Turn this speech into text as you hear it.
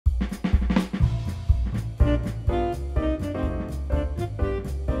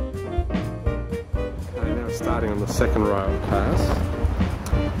the second row of cars.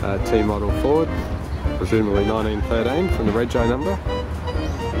 T-model Ford, presumably 1913 from the rego number.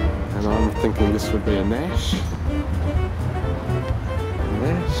 And I'm thinking this would be a Nash.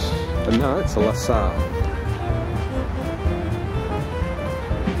 But no, it's a LaSalle.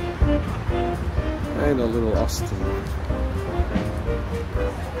 And a little Austin.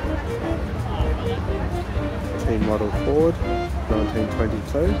 T-model Ford,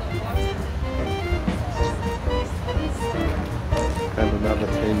 1922. And another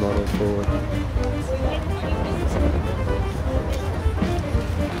T-model Ford.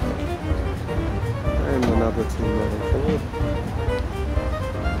 And another T-model Ford.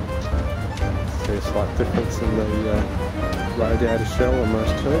 See a slight difference in the radiator shell on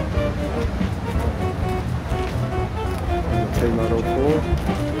those two. And the T-model Ford.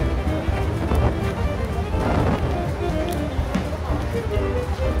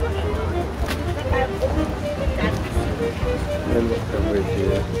 And look over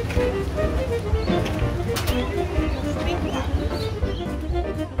here.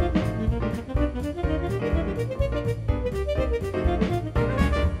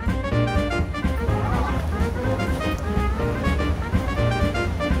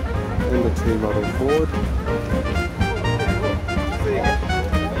 And the T-model Ford.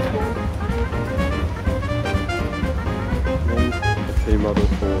 And the T-model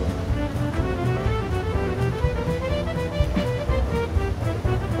Ford.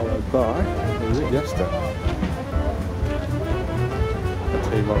 By, what was it, yesterday? A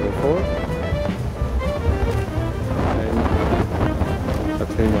T-model Ford and a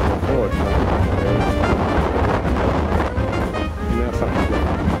T-model Ford. Now something like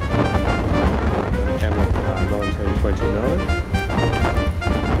the Camel car 1929.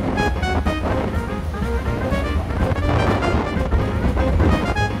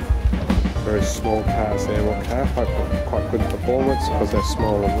 Very small cars there, what car? Quite good performance because they're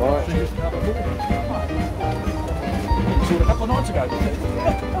small and light. A couple of nights ago.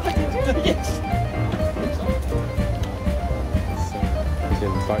 Yes.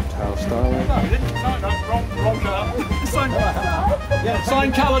 In boat tail styling. No, wrong car.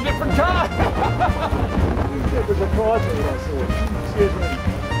 Same colour, different car. It was a Chrysler I saw. Excuse me.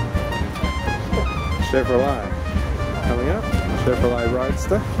 Chevrolet coming up. Chevrolet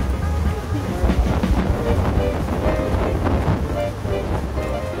Roadster.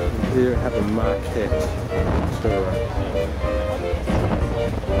 Here we have a Marquette Tourer.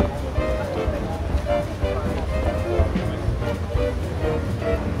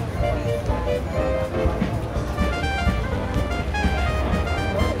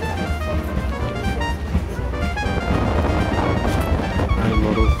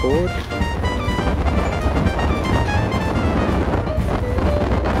 A-model Ford.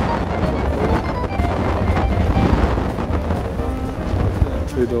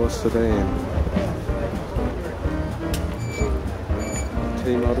 Two-door sedan.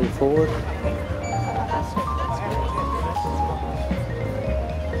 T-model Ford.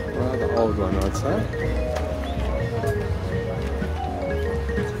 Rather old one, I'd say.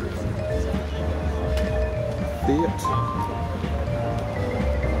 Fiat.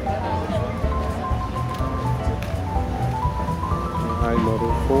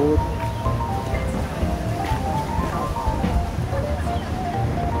 A-model Ford.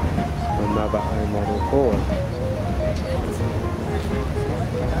 Another A-model Ford.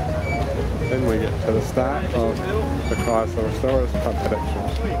 Then we get to the start of the Chrysler Restorers Club collection.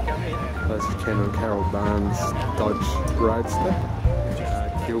 There's Ken and Carol Barnes Dodge Roadster,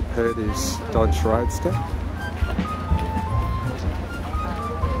 Gil Purdy's Dodge Roadster,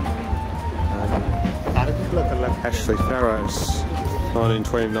 Ashley Farrow's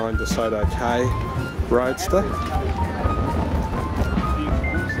 1929 DeSoto K Roadster,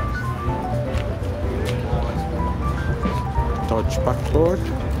 Dodge Buckboard,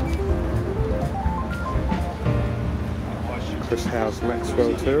 Chris Howe's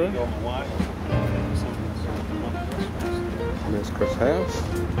Maxwell Tourer, and there's Chris Howe's.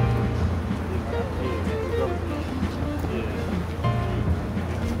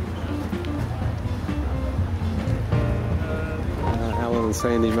 Alan and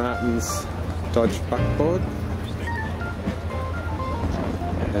Sandy Martin's Dodge Buckboard.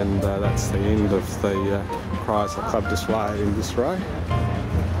 And that's the end of the Chrysler Club display in this row.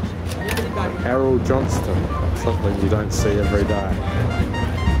 Harold Johnston, something you don't see every day.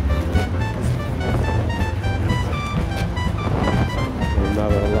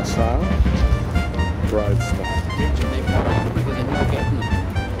 Another LaSalle Roadster.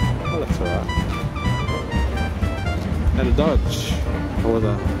 Oh, that's alright. And a Dodge with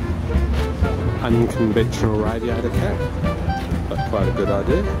a unconventional radiator cap, but quite a good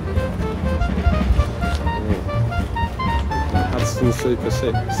idea. Hudson Super 6.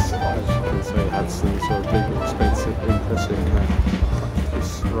 As you can see, Hudson's are a big, expensive, impressive car.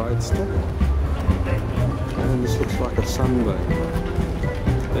 This Roadster. And this looks like a Sunbeam.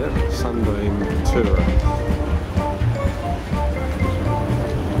 Yep, Sunbeam Tourer.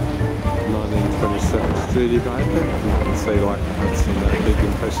 1927 Studebaker. You can see like Hudson, that big,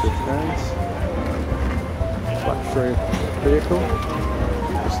 impressive cars. Luxury vehicle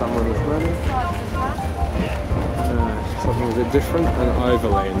for someone with money. Something a bit different, an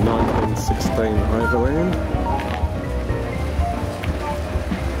Overland, 1916 Overland.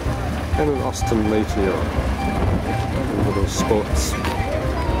 And an Austin Meteor. A little sports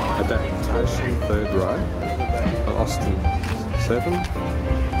adaptation, third row. An Austin 7.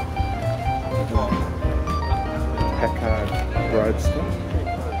 Packard Roadster.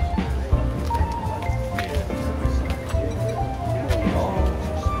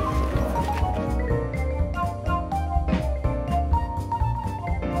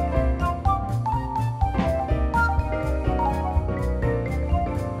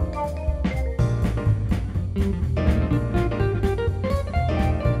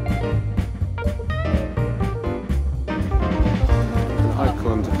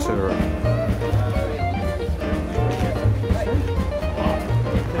 Tourer.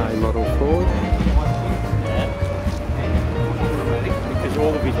 A model Ford. Because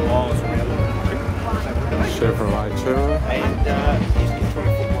all of his miles are out. Chevrolet Tourer. And he's been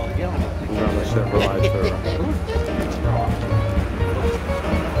 24 miles ago. Another Chevrolet Tourer.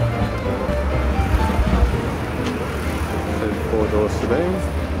 Four-door sedan.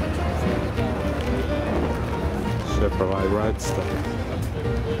 Chevrolet Roadster.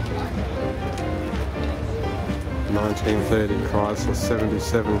 1930 Chrysler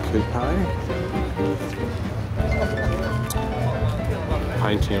 77 Coupe.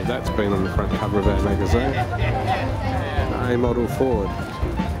 Painting of that's been on the front cover of our magazine. A model Ford.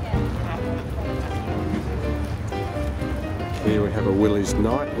 Here we have a Willys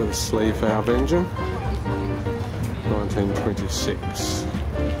Knight with a sleeve valve engine. 1926.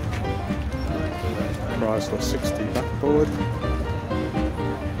 Chrysler 60 buckboard.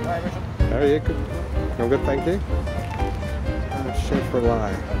 How are you? Good. I'm good, thank you.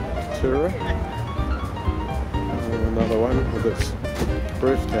 Chevrolet Tourer. Another one with its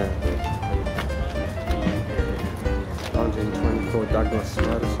roof down. 1924 Douglas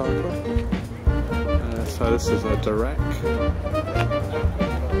motorcycle. So this is a Dirac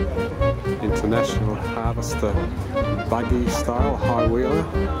International Harvester buggy style high wheeler.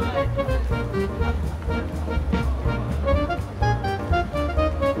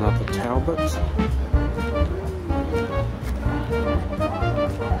 Another Talbot.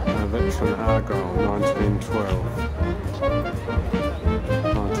 Veteran Argyle 1912.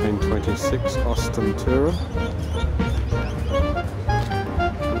 1926 Austin Tourer.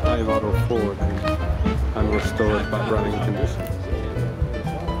 An A model Ford, unrestored but running condition.